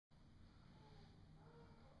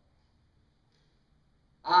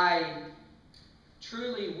I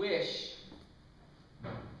truly wish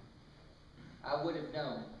I would have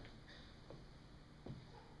known.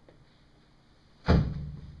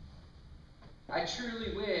 I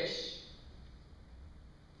truly wish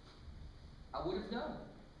I would have known.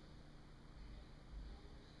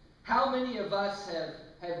 How many of us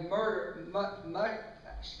have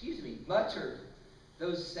muttered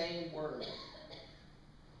those same words?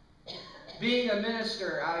 Being a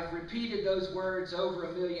minister, I've repeated those words over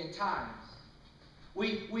 1,000,000 times.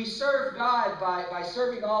 We serve God by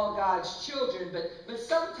serving all God's children, but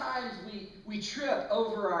sometimes we trip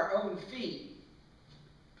over our own feet.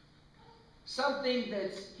 Something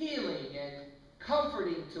that's healing and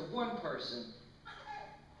comforting to one person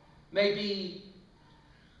maybe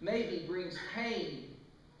brings pain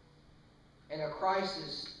and a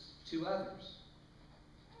crisis to others.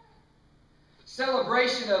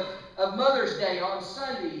 Celebration of Mother's Day on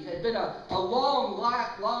Sundays had been a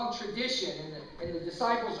long tradition in the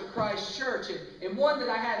Disciples of Christ Church, and one that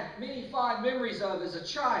I had many fond memories of as a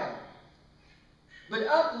child. But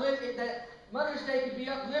that Mother's Day could be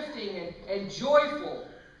uplifting and joyful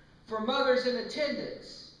for mothers in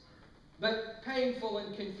attendance, but painful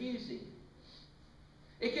and confusing.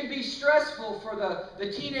 It can be stressful for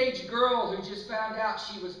the teenage girl who just found out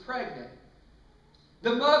she was pregnant,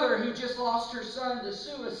 the mother who just lost her son to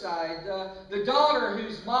suicide, the daughter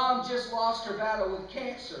whose mom just lost her battle with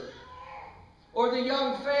cancer, or the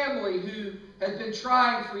young family who has been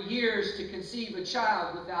trying for years to conceive a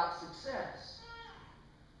child without success.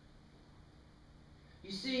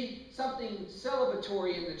 You see, something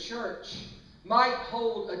celebratory in the church might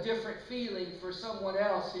hold a different feeling for someone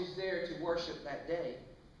else who's there to worship that day.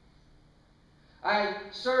 I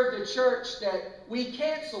served a church that we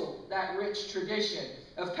canceled that rich tradition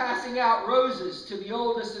of passing out roses to the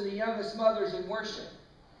oldest and the youngest mothers in worship.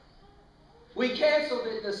 We canceled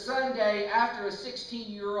it the Sunday after a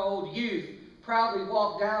 16-year-old youth proudly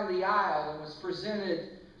walked down the aisle and was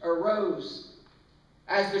presented a rose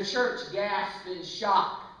as the church gasped in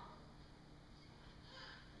shock.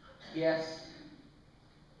 Yes,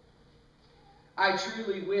 I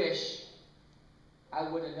truly wish I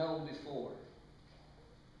would have known before.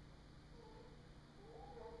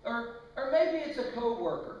 Or maybe it's a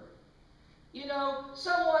co-worker. You know,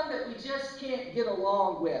 someone that we just can't get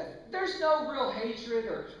along with. There's no real hatred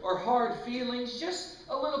or hard feelings, just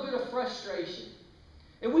a little bit of frustration.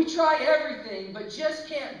 And we try everything, but just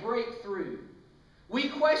can't break through. We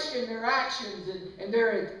question their actions and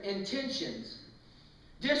their intentions.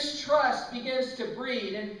 Distrust begins to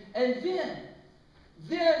breed. And then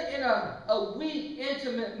in a weak,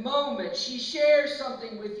 intimate moment, she shares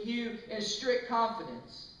something with you in strict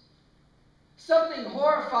confidence. Something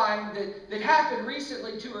horrifying that happened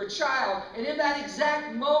recently to her child. And in that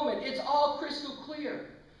exact moment, it's all crystal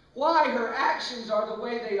clear why her actions are the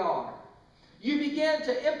way they are. You begin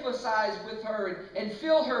to empathize with her and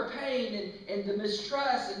feel her pain and the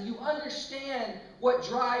mistrust, and you understand what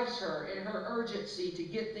drives her and her urgency to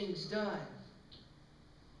get things done.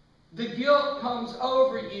 The guilt comes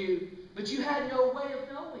over you, but you had no way of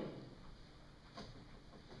knowing.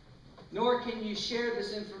 Nor can you share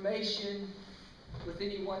this information with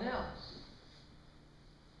anyone else.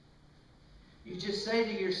 You just say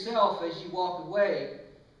to yourself as you walk away,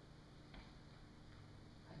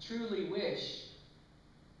 I truly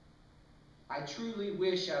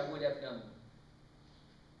wish I would have known.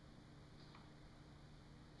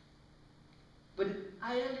 But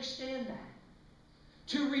I understand that.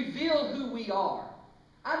 To reveal who we are,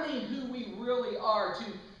 I mean who we really are,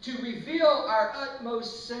 to reveal our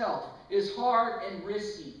utmost self is hard and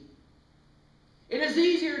risky. It is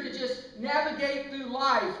easier to just navigate through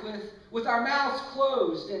life with our mouths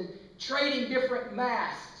closed and trading different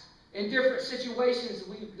masks in different situations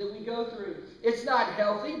that we go through. It's not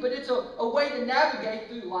healthy, but it's a way to navigate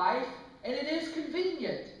through life, and it is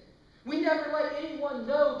convenient. We never let anyone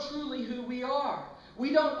know truly who we are.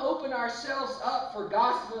 We don't open ourselves up for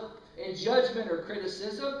gossip and judgment or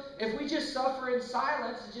criticism if we just suffer in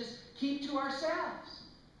silence and just keep to ourselves.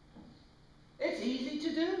 It's easy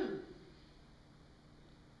to do.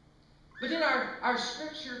 But in our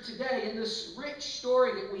scripture today, in this rich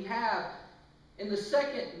story that we have, in the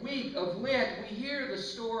second week of Lent, we hear the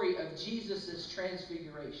story of Jesus'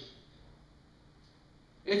 transfiguration.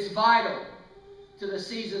 It's vital to the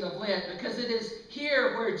season of Lent because it is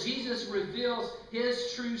here where Jesus reveals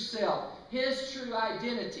his true self, his true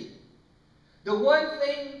identity. The one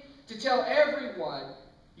thing to tell everyone,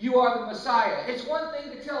 you are the Messiah. It's one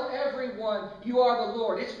thing to tell everyone you are the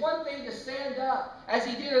Lord. It's one thing to stand up as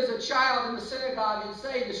he did as a child in the synagogue and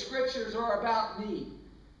say the scriptures are about me.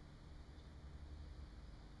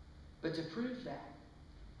 but to prove that.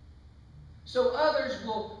 So others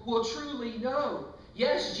will truly know.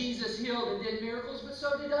 Yes, Jesus healed and did miracles, but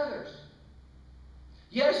so did others.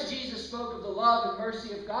 Yes, Jesus spoke of the love and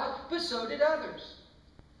mercy of God, but so did others.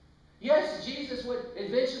 Yes, Jesus would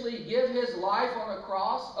eventually give his life on a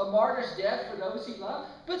cross, a martyr's death for those he loved,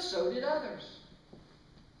 but so did others.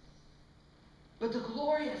 But the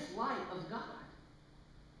glorious light of God,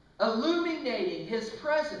 illuminating his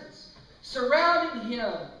presence, surrounding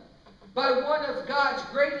him by one of God's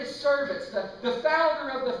greatest servants, the founder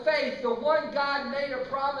of the faith, the one God made a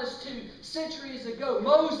promise to centuries ago,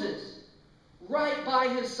 Moses, right by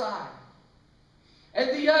his side. And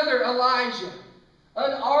the other, Elijah,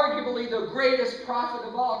 unarguably the greatest prophet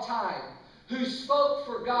of all time, who spoke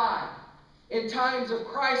for God in times of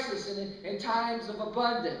crisis and in times of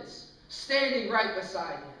abundance, standing right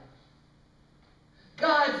beside him.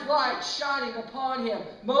 God's light shining upon him.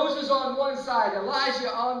 Moses on one side,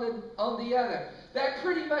 Elijah on the other. That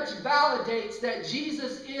pretty much validates that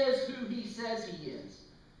Jesus is who he says he is.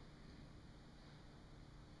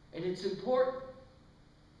 And it's important.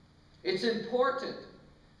 It's important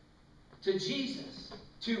to Jesus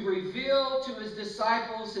to reveal to his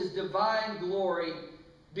disciples his divine glory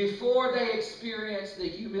before they experience the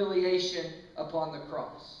humiliation upon the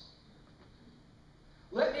cross.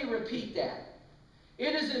 Let me repeat that.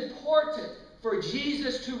 It is important for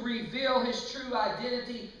Jesus to reveal his true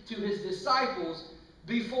identity to his disciples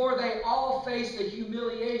before they all face the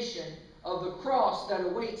humiliation of the cross that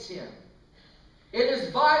awaits him. It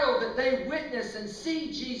is vital that they witness and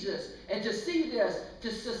see Jesus, and to see this,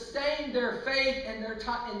 to sustain their faith in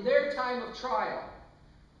their time of trial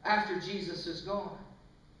after Jesus is gone.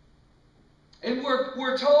 And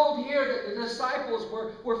we're told here that the disciples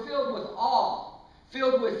were filled with awe,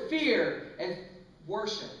 filled with fear, and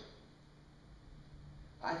worship.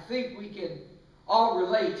 I think we can all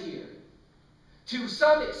relate here. To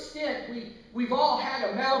some extent, we've all had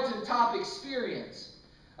a mountaintop experience.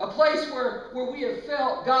 A place where we have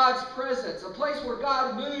felt God's presence. A place where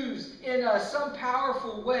God moves in some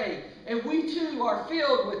powerful way. And we too are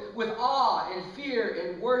filled with awe and fear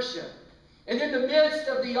and worship. And in the midst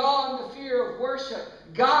of the awe and the fear of worship,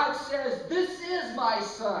 God says, "This is my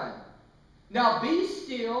Son. Now be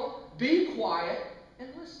still, be quiet, and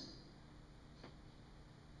listen."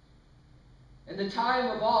 In the time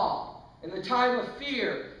of awe, in the time of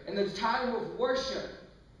fear, in the time of worship,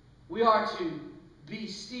 we are to be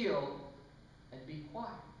still and be quiet.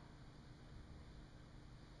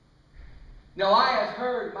 Now, I have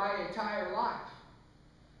heard my entire life,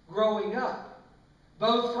 growing up,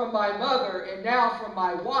 both from my mother and now from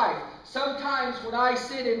my wife, sometimes when I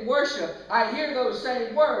sit in worship, I hear those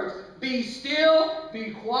same words, "Be still,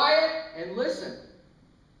 be quiet, and listen."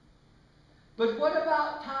 But what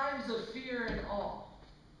about times of fear and awe?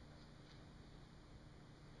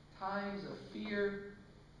 Times of fear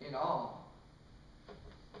and awe.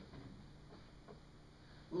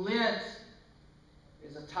 Lent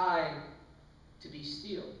is a time to be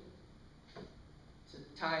still. It's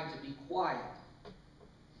a time to be quiet.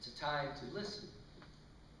 It's a time to listen.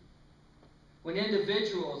 When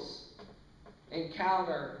individuals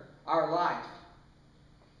encounter our life,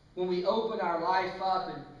 when we open our life up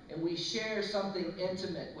and we share something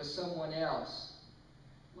intimate with someone else,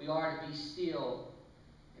 we are to be still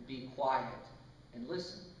and be quiet and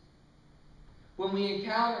listen. When we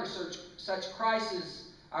encounter such crises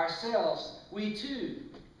ourselves, we too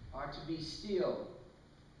are to be still,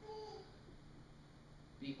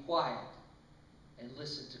 be quiet, and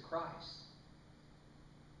listen to Christ.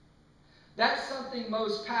 That's something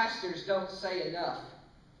most pastors don't say enough.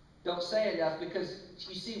 Don't say enough because,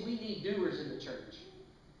 you see, we need doers in the church.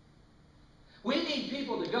 We need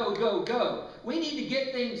people to go, go, go. We need to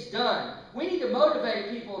get things done. We need to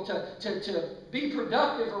motivate people to be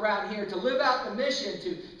productive around here, to live out the mission,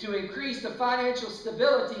 to increase the financial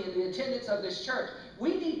stability and the attendance of this church.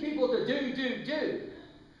 We need people to do.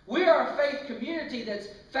 We are a faith community that's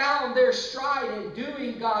found their stride in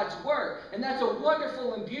doing God's work. And that's a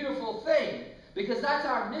wonderful and beautiful thing, because that's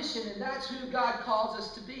our mission and that's who God calls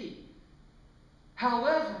us to be.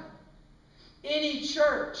 However, any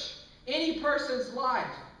church, any person's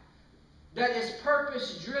life that is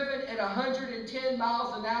purpose-driven at 110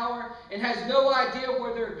 miles an hour and has no idea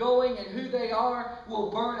where they're going and who they are will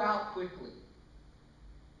burn out quickly.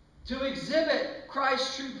 To exhibit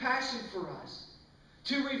Christ's true passion for us,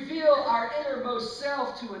 to reveal our innermost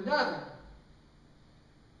self to another,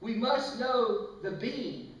 we must know the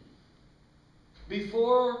being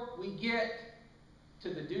before we get to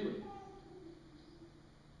the doing.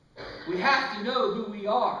 We have to know who we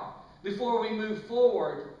are before we move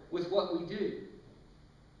forward with what we do.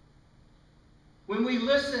 when we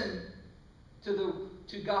listen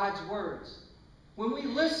to God's words, when we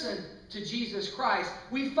listen to Jesus Christ,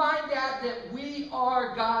 we find out that we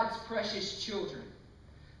are God's precious children.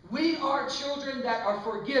 We are children that are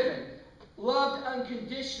forgiven, loved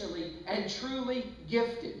unconditionally, and truly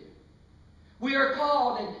gifted. We are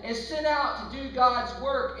called and sent out to do God's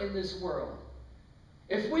work in this world.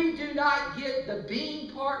 If we do not get the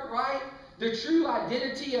being part right, the true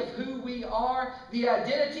identity of who we are, the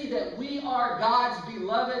identity that we are God's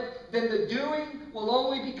beloved, then the doing will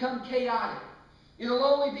only become chaotic. It'll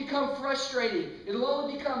only become frustrating. It'll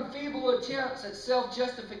only become feeble attempts at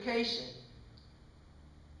self-justification.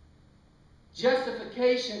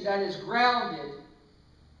 Justification that is grounded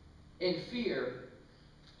in fear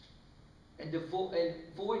and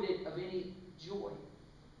voided of any joy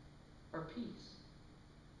or peace.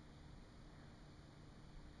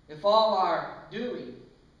 If all our doing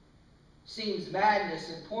seems madness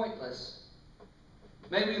and pointless,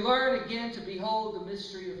 may we learn again to behold the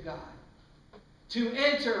mystery of God, to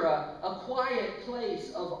enter a quiet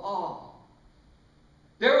place of awe.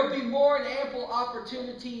 There will be more and ample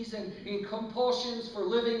opportunities and compulsions for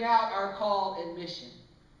living out our call and mission.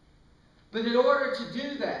 But in order to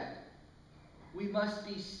do that, we must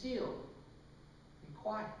be still and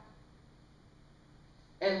quiet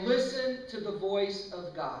and listen to the voice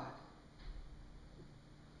of God.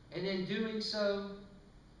 And in doing so,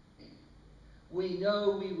 we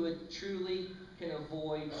know we would truly can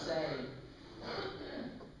avoid saying,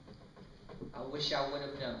 I wish I would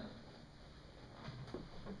have known.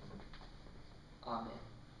 Amen.